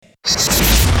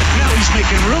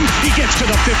zone. He gets to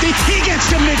the 50. He gets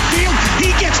to midfield.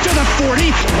 He gets to the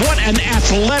 40. What an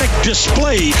athletic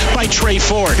display by Trey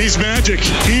Ford. He's magic.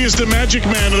 He is the magic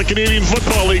man of the Canadian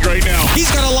Football League right now.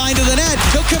 He's got a line to the net.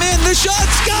 He'll come in. The shot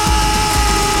scores!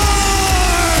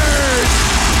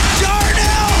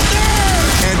 Darnell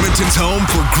Nurse! Edmonton's home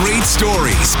for great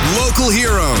stories, local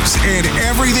heroes, and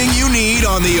everything you need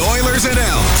on the Oilers and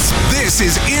Elks. This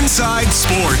is Inside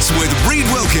Sports with Reed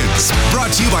Wilkins.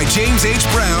 Brought to you by James H.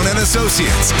 Brown and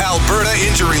Associates, Alberta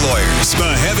Injury Lawyers,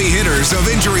 the heavy hitters of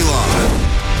injury law.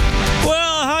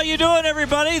 Well, how you doing,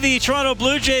 everybody? The Toronto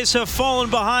Blue Jays have fallen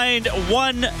behind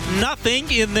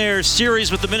 1-0 in their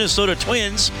series with the Minnesota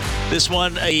Twins. This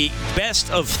one a best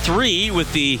of 3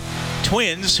 with the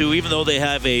Twins, who, even though they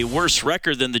have a worse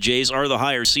record than the Jays, are the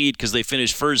higher seed because they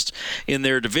finished first in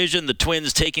their division. The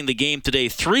Twins taking the game today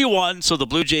 3-1, so the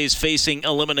Blue Jays facing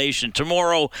elimination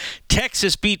tomorrow.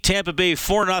 Texas beat Tampa Bay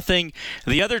 4-0.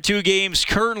 The other two games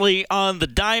currently on the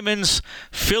diamonds.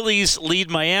 Phillies lead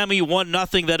Miami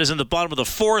 1-0. That is in the bottom of the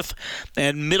fourth.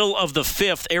 And middle of the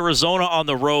fifth, Arizona on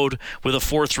the road with a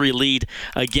 4-3 lead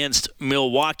against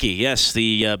Milwaukee. Yes,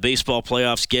 the baseball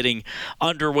playoffs getting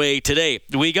underway today.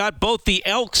 We got both the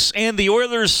Elks and the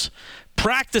Oilers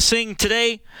practicing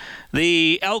today.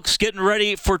 The Elks getting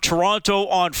ready for Toronto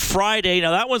on Friday.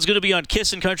 Now, that one's going to be on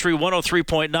Kissin' Country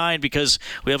 103.9 because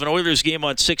we have an Oilers game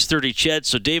on 6:30 CHED.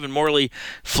 So David Morley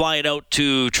flying out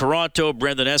to Toronto.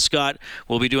 Brendan Escott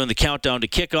will be doing the countdown to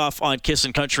kickoff on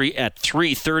Kissin' Country at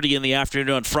 3:30 in the afternoon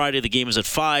on Friday. The game is at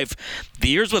 5.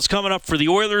 Here's what's coming up for the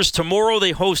Oilers. Tomorrow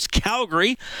they host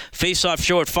Calgary. Face-off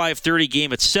show at 5:30.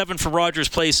 Game at 7 for Rogers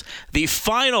Place. The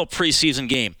final preseason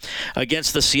game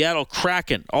against the Seattle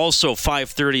Kraken. Also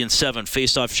 5:30 and 7,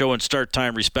 face-off show and start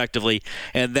time respectively.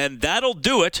 And then that'll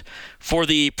do it for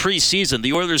the preseason.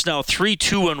 The Oilers now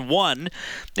 3-2-1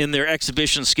 in their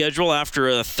exhibition schedule after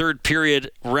a third period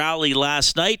rally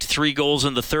last night. 3 goals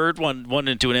in the third, one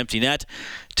into an empty net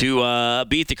to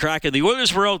beat the Kraken. The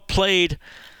Oilers were outplayed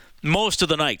most of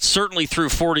the night, certainly through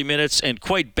 40 minutes, and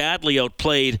quite badly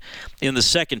outplayed in the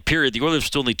second period. The Oilers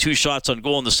still only 2 shots on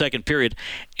goal in the second period,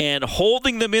 and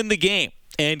holding them in the game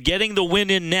and getting the win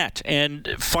in net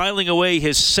and filing away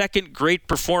his second great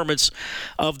performance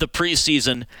of the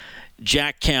preseason,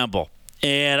 Jack Campbell.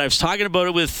 And I was talking about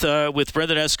it with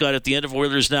Brendan Escott at the end of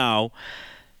Oilers Now.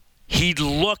 He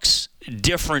looks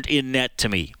different in net to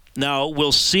me. Now,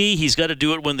 we'll see. He's got to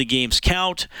do it when the games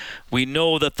count. We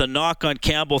know that the knock on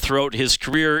Campbell throughout his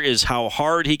career is how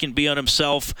hard he can be on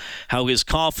himself, how his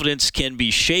confidence can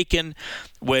be shaken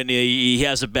when he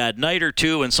has a bad night or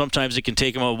two, and sometimes it can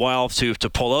take him a while to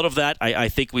pull out of that. I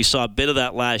think we saw a bit of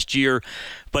that last year,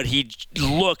 but he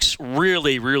looks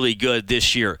really, really good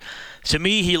this year. To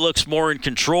me, he looks more in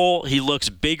control. He looks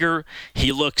bigger.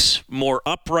 He looks more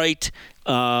upright.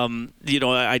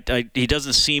 He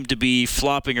doesn't seem to be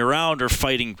flopping around or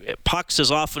fighting pucks as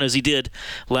often as he did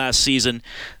last season.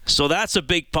 So that's a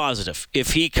big positive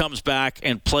if he comes back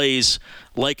and plays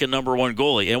like a number one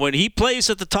goalie. And when he plays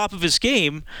at the top of his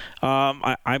game,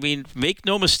 I mean, make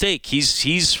no mistake,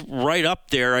 he's right up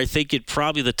there. I think it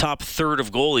probably the top third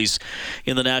of goalies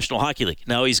in the National Hockey League.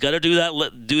 Now he's got to do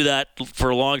that for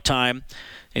a long time,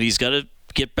 and he's got to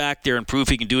get back there and prove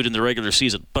he can do it in the regular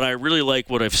season. But I really like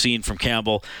what I've seen from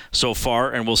Campbell so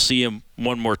far, and we'll see him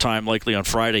one more time likely on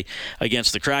Friday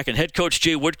against the Kraken. Head coach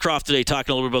Jay Woodcroft today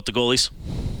talking a little bit about the goalies.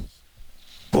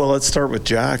 Well, let's start with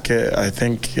Jack. I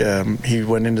think he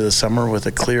went into the summer with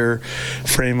a clear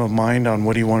frame of mind on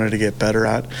what he wanted to get better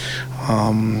at.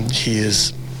 He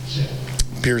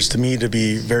appears to me to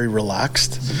be very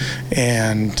relaxed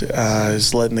and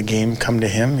is letting the game come to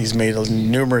him. He's made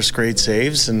numerous great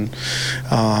saves, and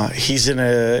he's in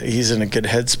a good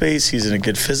headspace. He's in a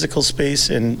good physical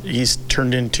space, and he's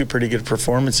turned in 2 pretty good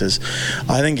performances.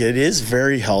 I think it is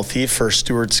very healthy for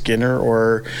Stuart Skinner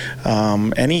or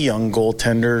any young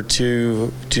goaltender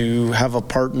to have a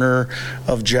partner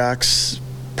of Jack's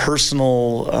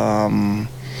personal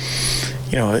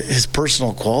his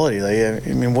personal quality.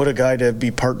 What a guy to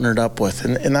be partnered up with.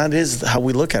 And that is how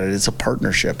we look at it. It's a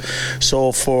partnership.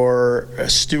 So for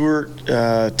Stuart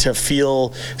to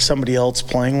feel somebody else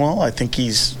playing well, I think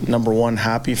he's, number one,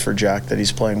 happy for Jack that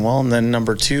he's playing well. And then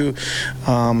number two,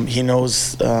 he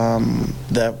knows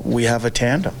that we have a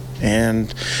tandem.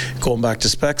 And going back to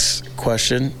Speck's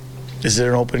question, is it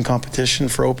an open competition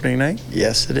for opening night?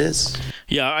 Yes, it is.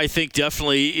 Yeah, I think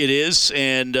definitely it is,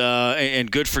 and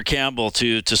good for Campbell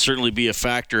to certainly be a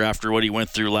factor after what he went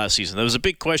through last season. That was a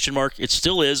big question mark. It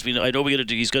still is. I know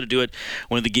he's got to do it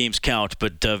when the games count,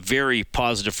 but very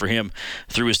positive for him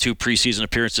through his 2 preseason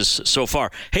appearances so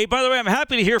far. Hey, by the way, I'm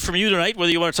happy to hear from you tonight,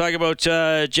 whether you want to talk about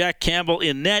Jack Campbell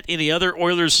in net, any other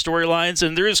Oilers storylines,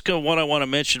 and there is one I want to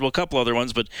mention, well, a couple other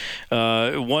ones, but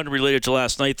one related to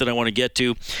last night that I want to get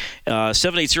to.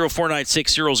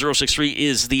 780-496-0063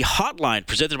 is the hotline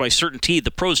presented by CertainTeed,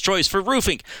 the pro's choice for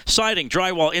roofing, siding,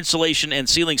 drywall, insulation, and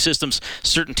ceiling systems.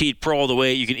 CertainTeed Pro all the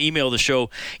way. You can email the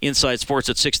show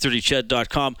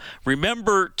insidesports@630ched.com.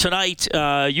 Remember, tonight,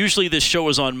 usually this show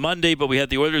is on Monday, but we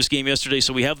had the Oilers game yesterday,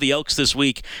 so we have the Elks this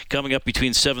week coming up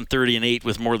between 7:30 and 8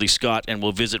 with Morley Scott, and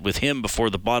we'll visit with him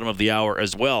before the bottom of the hour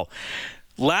as well.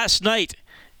 Last night,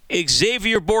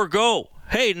 Xavier Bourgault.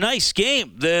 Hey, nice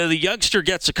game. The youngster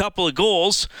gets a couple of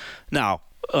goals. Now,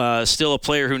 still a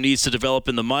player who needs to develop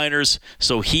in the minors,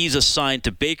 so he's assigned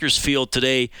to Bakersfield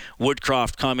today.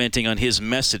 Woodcroft commenting on his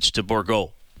message to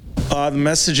Bourgault. The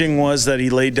messaging was that he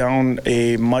laid down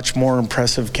a much more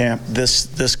impressive camp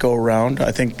this go around.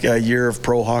 I think a year of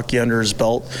pro hockey under his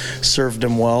belt served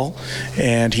him well,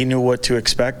 and he knew what to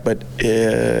expect. But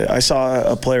I saw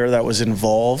a player that was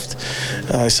involved.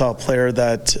 I saw a player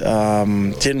that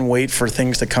didn't wait for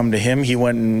things to come to him. He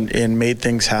went and made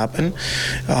things happen.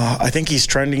 I think he's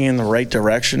trending in the right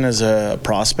direction as a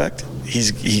prospect.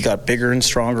 He got bigger and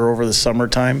stronger over the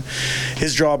summertime.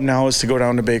 His job now is to go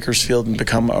down to Bakersfield and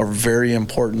become a very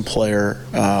important player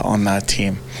on that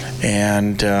team.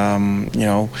 And,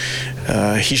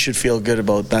 he should feel good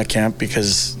about that camp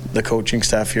because the coaching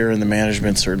staff here and the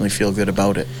management certainly feel good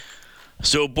about it.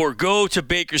 So Bourgault to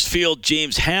Bakersfield,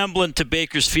 James Hamblin to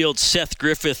Bakersfield, Seth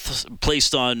Griffith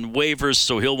placed on waivers,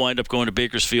 so he'll wind up going to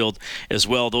Bakersfield as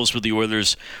well. Those were the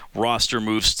Oilers' roster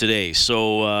moves today.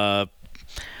 So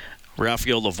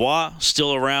Raphael Lavoie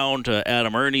still around.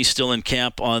 Adam Ernie still in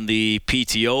camp on the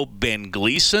PTO. Ben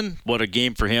Gleason, what a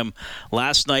game for him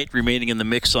last night, remaining in the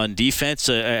mix on defense.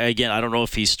 Again, I don't know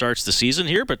if he starts the season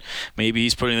here, but maybe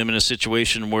he's putting them in a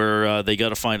situation where they got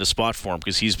to find a spot for him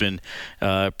because he's been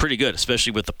pretty good,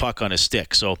 especially with the puck on his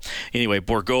stick. So anyway,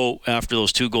 Bourgault, after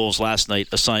those 2 goals last night,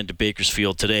 assigned to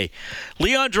Bakersfield today.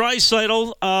 Leon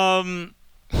Draisaitl,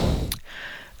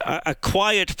 a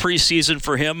quiet preseason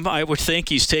for him, I would think.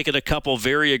 He's taken a couple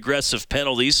very aggressive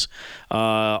penalties.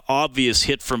 Obvious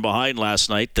hit from behind last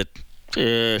night that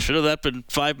should have that been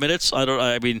 5 minutes. I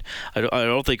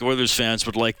don't think Oilers fans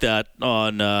would like that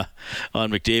on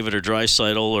McDavid or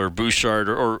Draisaitl or Bouchard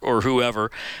or whoever.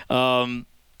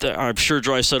 I'm sure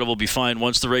Draisaitl will be fine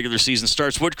once the regular season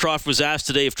starts. Woodcroft was asked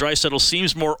today if Draisaitl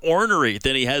seems more ornery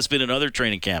than he has been in other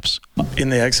training camps. In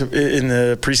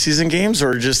the preseason games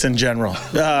or just in general?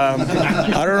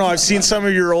 I don't know. I've seen some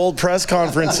of your old press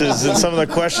conferences and some of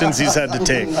the questions he's had to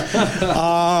take.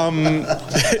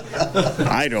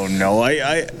 I don't know.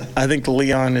 I think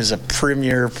Leon is a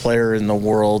premier player in the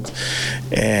world,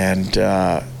 and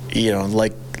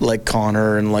like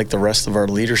Connor and like the rest of our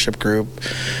leadership group,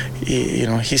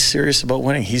 he's serious about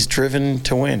winning. He's driven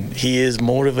to win. He is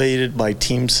motivated by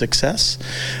team success.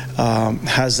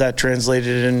 Has that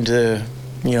translated into,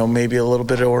 maybe a little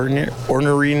bit of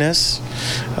orneriness?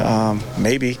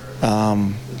 Maybe.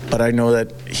 But I know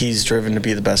that he's driven to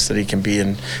be the best that he can be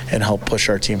and help push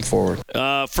our team forward.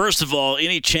 First of all,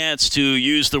 any chance to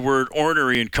use the word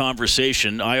ornery in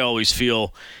conversation, I always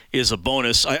feel is a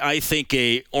bonus. I think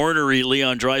a ornery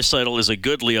Leon Draisaitl is a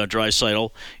good Leon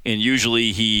Draisaitl, and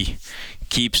usually he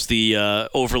keeps the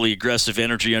overly aggressive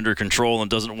energy under control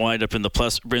and doesn't wind up in the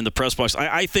press box.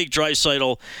 I think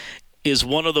Draisaitl is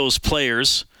one of those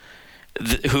players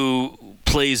who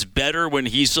plays better when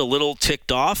he's a little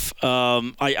ticked off.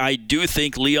 I do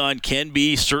think Leon can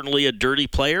be certainly a dirty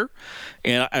player,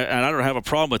 and I don't have a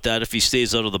problem with that if he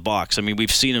stays out of the box. I mean,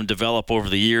 we've seen him develop over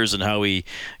the years and how he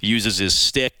uses his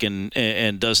stick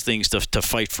and does things to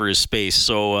fight for his space.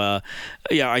 So,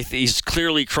 he's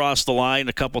clearly crossed the line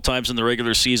a couple times in the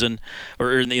regular season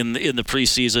or in the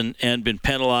preseason and been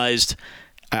penalized.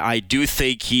 I do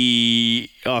think he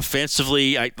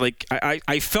offensively, I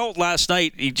felt last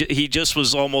night he just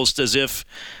was almost as if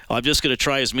I'm just going to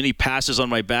try as many passes on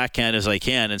my backhand as I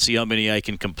can and see how many I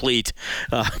can complete.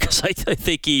 Because I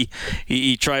think he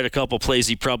tried a couple plays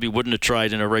he probably wouldn't have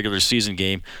tried in a regular season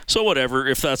game. So whatever,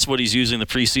 if that's what he's using the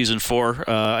preseason for,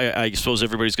 I suppose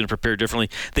everybody's going to prepare differently.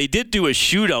 They did do a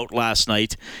shootout last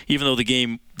night, even though the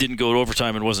game didn't go to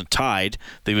overtime and wasn't tied.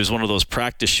 There was one of those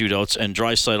practice shootouts, and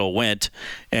Draisaitl went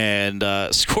and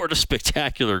scored a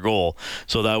spectacular goal.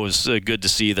 So that was good to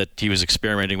see that he was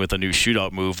experimenting with a new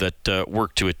shootout move that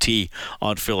worked to a T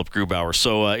on Philip Grubauer.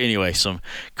 So anyway, some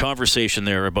conversation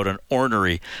there about an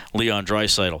ornery Leon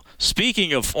Draisaitl.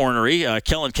 Speaking of ornery,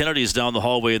 Kellen Kennedy is down the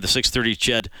hallway of the 630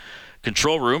 Ched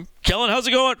control room. Kellen, how's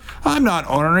it going? I'm not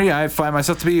ornery. I find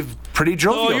myself to be pretty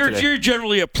jovial today. You're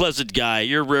generally a pleasant guy.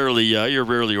 You're rarely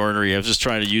ornery. I was just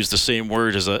trying to use the same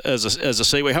word as a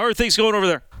segue. How are things going over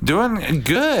there? Doing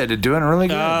good. Doing really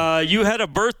good. You had a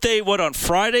birthday on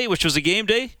Friday, which was a game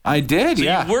day? I did. So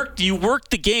yeah. You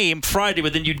worked the game Friday,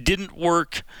 but then you didn't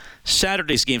work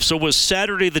Saturday's game. So was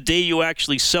Saturday the day you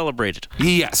actually celebrated?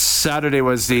 Yes, Saturday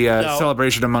was the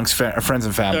celebration amongst friends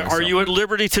and family. Are you at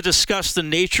liberty to discuss the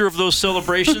nature of those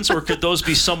celebrations, or could those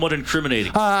be somewhat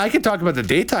incriminating? I can talk about the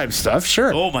daytime stuff,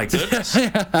 sure. Oh my goodness.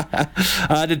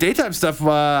 The daytime stuff,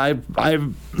 I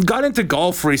got into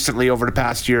golf recently over the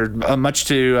past year, much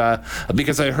to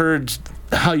because I heard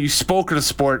how you spoke of the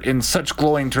sport in such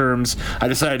glowing terms. I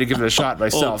decided to give it a shot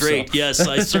myself. Oh, great. So. Yes,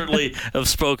 I certainly have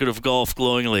spoken of golf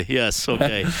glowingly. Yes,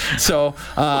 okay. So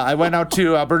I went out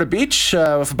to Alberta Beach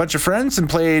with a bunch of friends and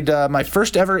played my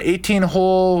first ever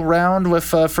 18-hole round with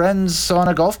friends on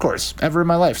a golf course ever in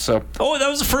my life. So. Oh, that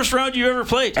was the first round you ever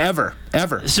played? Ever.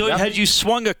 So yep. Had you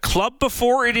swung a club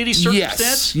before in any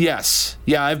circumstance? Yes.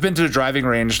 Yeah, I've been to the driving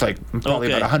range probably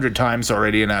about 100 times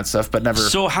already and that stuff, but never.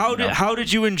 So how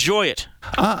did you enjoy it?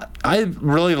 I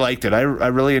really liked it. I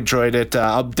really enjoyed it.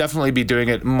 I'll definitely be doing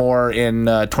it more in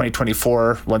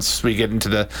 2024 once we get into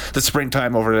the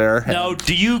springtime over there. Now,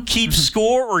 do you keep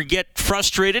score or get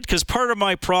frustrated? Because part of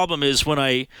my problem is when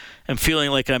I am feeling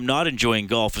like I'm not enjoying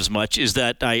golf as much is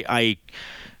that I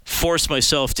force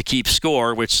myself to keep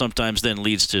score, which sometimes then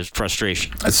leads to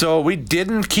frustration. So we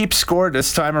didn't keep score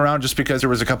this time around just because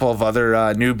there was a couple of other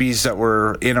newbies that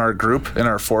were in our group, in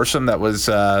our foursome, that was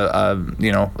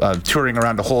touring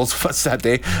around the holes with us that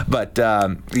day. But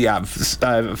I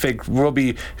think we'll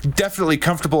be definitely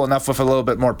comfortable enough with a little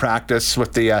bit more practice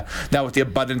with the now with the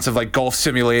abundance of like golf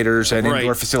simulators and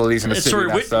indoor facilities in the city.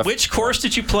 Sorry, stuff. Which course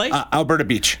did you play? Alberta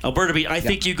Beach. I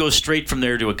think you go straight from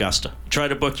there to Augusta. Try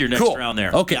to book your next round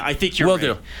there. Okay. Yeah, I think you're Will right.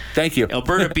 do. Thank you.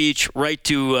 Alberta Beach, right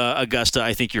to Augusta.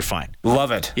 I think you're fine.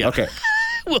 Love it. Yeah. Okay.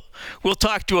 We'll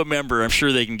talk to a member. I'm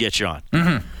sure they can get you on.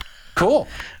 Mm-hmm. Cool.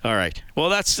 All right. Well,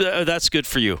 that's good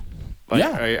for you.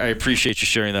 I appreciate you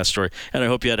sharing that story, and I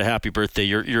hope you had a happy birthday.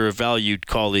 You're a valued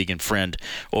colleague and friend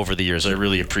over the years. I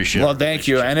really appreciate it. Well, thank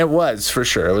you, and it was, for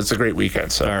sure. It was a great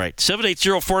weekend. So. All right.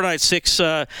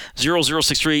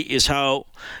 780-496-0063 is how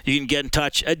you can get in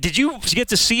touch. Did you get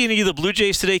to see any of the Blue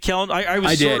Jays today, Kellen? I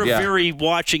was very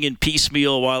watching in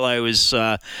piecemeal while I was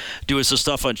doing some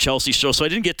stuff on Chelsea's show, so I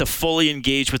didn't get to fully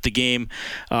engage with the game.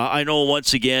 I know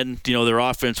once again, their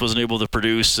offense wasn't able to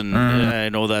produce, and I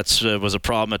know that was a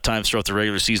problem at times throughout the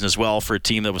regular season as well for a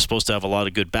team that was supposed to have a lot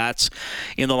of good bats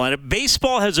in the lineup.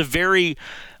 Baseball has a very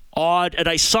odd, and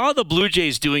I saw the Blue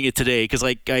Jays doing it today because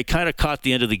I kind of caught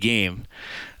the end of the game.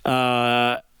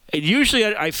 And usually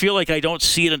I feel like I don't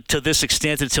see it to this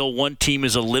extent until one team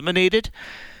is eliminated.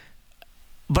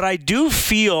 But I do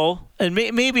feel, and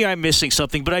maybe I'm missing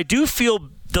something, but I do feel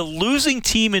the losing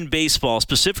team in baseball,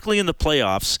 specifically in the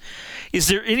playoffs, is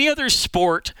there any other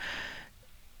sport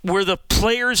where the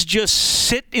players just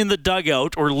sit in the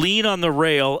dugout or lean on the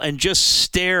rail and just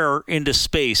stare into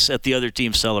space at the other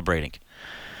team celebrating?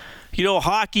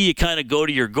 Hockey, you kind of go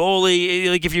to your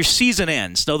goalie. Like if your season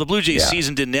ends. Now, the Blue Jays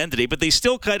season didn't end today, but they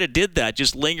still kind of did that,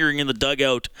 just lingering in the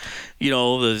dugout, the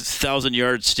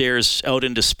 1,000-yard stairs out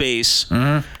into space.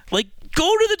 Mm-hmm. Like, go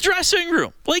to the dressing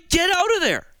room. Like, get out of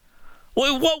there.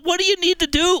 What do you need to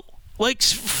do? Like,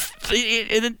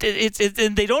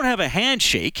 and they don't have a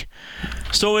handshake.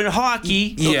 So in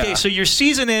hockey, so your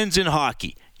season ends in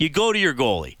hockey. You go to your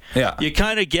goalie. Yeah. You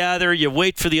kind of gather. You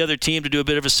wait for the other team to do a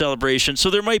bit of a celebration.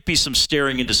 So there might be some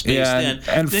staring into space. Yeah,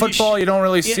 and football, you don't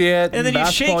really see it. And then you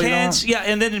shake hands. Yeah,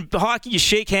 and then in hockey, you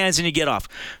shake hands and you get off.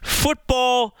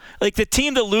 Football, like the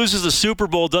team that loses the Super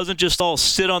Bowl doesn't just all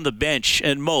sit on the bench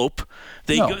and mope.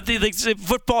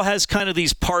 Football has kind of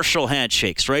these partial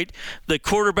handshakes, right? The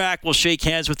quarterback will shake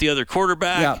hands with the other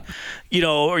quarterback,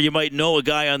 or you might know a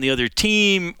guy on the other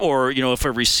team, or, if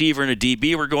a receiver and a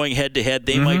DB were going head-to-head,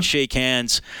 they might shake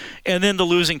hands, and then the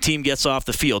losing team gets off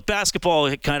the field.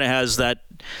 Basketball kind of has that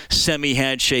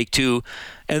semi-handshake too,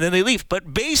 and then they leave.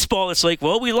 But baseball, it's like,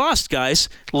 well, we lost, guys.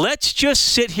 Let's just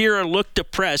sit here and look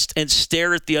depressed and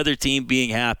stare at the other team being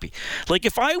happy. Like,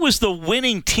 if I was the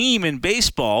winning team in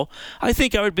baseball, I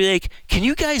think I would be like, can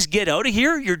you guys get out of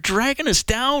here? You're dragging us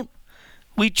down.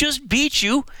 We just beat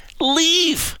you.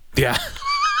 Leave. Yeah.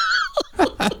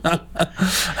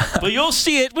 But you'll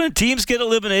see it when teams get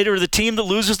eliminated or the team that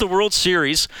loses the World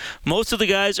Series. Most of the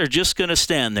guys are just going to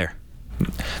stand there.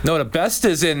 No, the best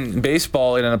is in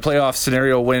baseball and in a playoff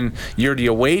scenario when you're the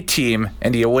away team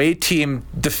and the away team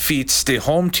defeats the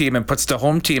home team and puts the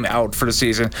home team out for the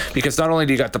season, because not only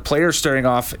do you got the players staring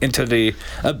off into the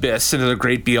abyss, into the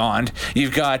great beyond,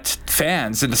 you've got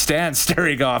fans in the stands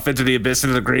staring off into the abyss,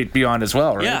 into the great beyond as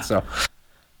well, right? Yeah. So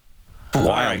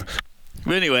wild.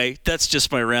 Anyway, that's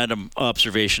just my random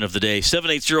observation of the day.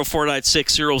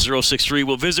 780-496-0063.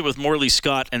 We'll visit with Morley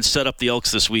Scott and set up the Elks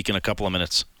this week in a couple of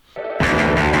minutes.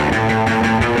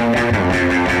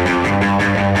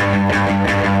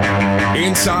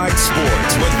 Inside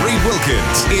Sports with Reed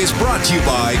Wilkins is brought to you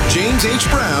by James H.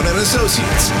 Brown and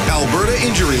Associates, Alberta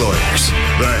Injury Lawyers,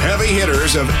 the heavy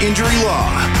hitters of injury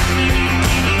law.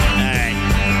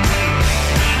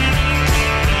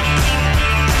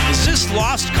 Is this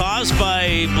Lost Cause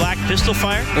by Black Pistol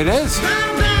Fire? It is.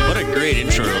 What a great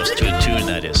intro to a tune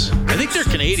that is. I think they're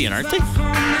Canadian, aren't they?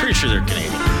 Pretty sure they're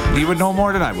Canadian. You would know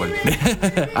more than I would.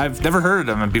 I've never heard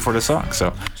of them before the song,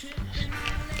 so.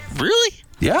 Really?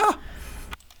 Yeah.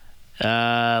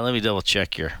 Let me double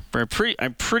check here.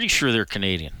 I'm pretty sure they're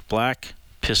Canadian. Black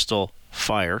Pistol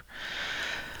Fire.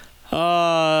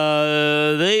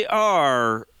 They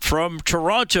are from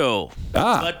Toronto,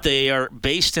 but they are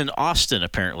based in Austin,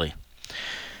 apparently.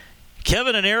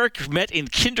 Kevin and Eric met in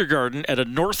kindergarten at a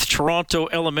North Toronto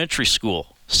elementary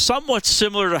school. Somewhat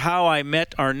similar to how I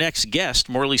met our next guest,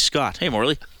 Morley Scott. Hey,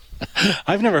 Morley.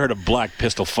 I've never heard of Black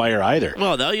Pistol Fire either.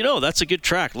 Well, now you know. That's a good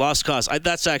track. Lost Cause.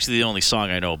 That's actually the only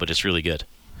song I know, but it's really good.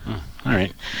 All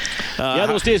right. Yeah,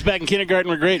 those days back in kindergarten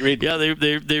were great, Reed. Yeah,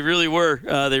 they really were.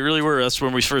 They really were. That's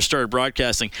when we first started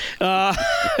broadcasting.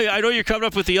 I know you're coming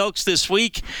up with the Elks this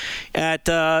week at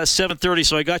 7:30,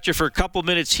 so I got you for a couple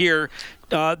minutes here.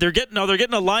 They're getting a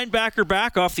linebacker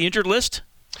back off the injured list.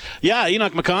 Yeah,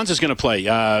 Enoch McCons is going to play.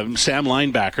 Sam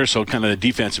linebacker, so kind of the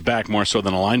defensive back more so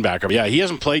than a linebacker. But yeah, he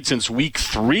hasn't played since week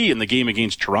 3 in the game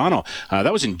against Toronto.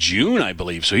 That was in June, I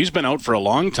believe. So he's been out for a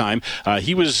long time.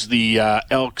 He was the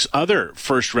Elks' other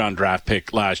first-round draft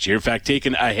pick last year. In fact,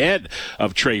 taken ahead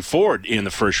of Trey Ford in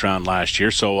the first round last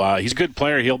year. So he's a good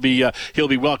player. He'll be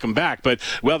welcome back. But,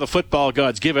 well, the football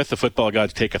gods giveth, the football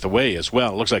gods taketh away as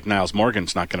well. It looks like Niles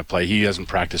Morgan's not going to play. He hasn't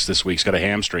practiced this week. He's got a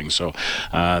hamstring. So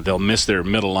they'll miss their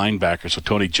middle linebacker, so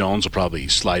Tony Jones will probably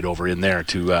slide over in there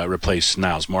to replace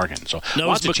Niles Morgan. So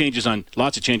lots of changes on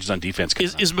defense.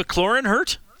 Is McLaurin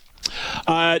hurt?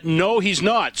 No, he's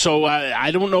not. So I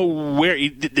don't know where.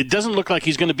 It doesn't look like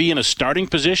he's going to be in a starting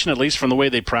position, at least from the way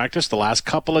they practiced the last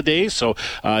couple of days. So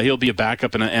he'll be a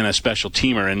backup and a special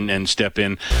teamer and step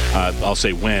in. I'll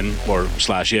say when or /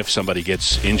 if somebody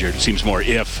gets injured. It seems more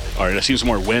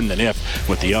when than if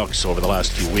with the Elks over the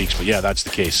last few weeks. But yeah, that's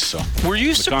the case. So were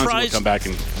you surprised? Will come back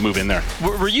and move in there.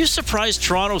 Were you surprised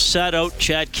Toronto sat out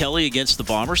Chad Kelly against the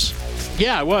Bombers?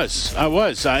 Yeah, I was.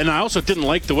 And I also didn't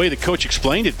like the way the coach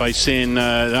explained it by saying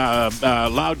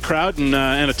loud crowd and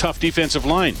a tough defensive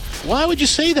line. Why would you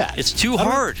say that? It's too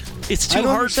hard. It's too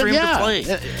hard for him to play.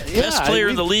 Best player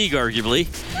in the league, arguably.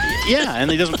 Yeah, and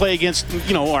he doesn't play against,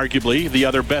 arguably the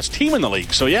other best team in the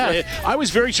league. So, yeah, I was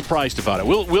very surprised about it.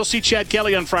 We'll see Chad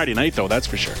Kelly on Friday night, though, that's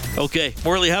for sure. Okay.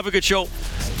 Morley, have a good show.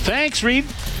 Thanks, Reed.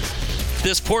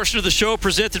 This portion of the show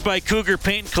presented by Cougar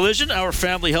Paint and Collision, our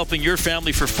family helping your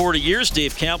family for 40 years.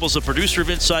 Dave Campbell's the producer of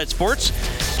Inside Sports.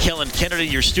 Kellen Kennedy,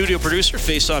 your studio producer.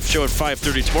 Face-Off show at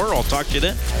 5:30 tomorrow. I'll talk to you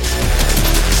then.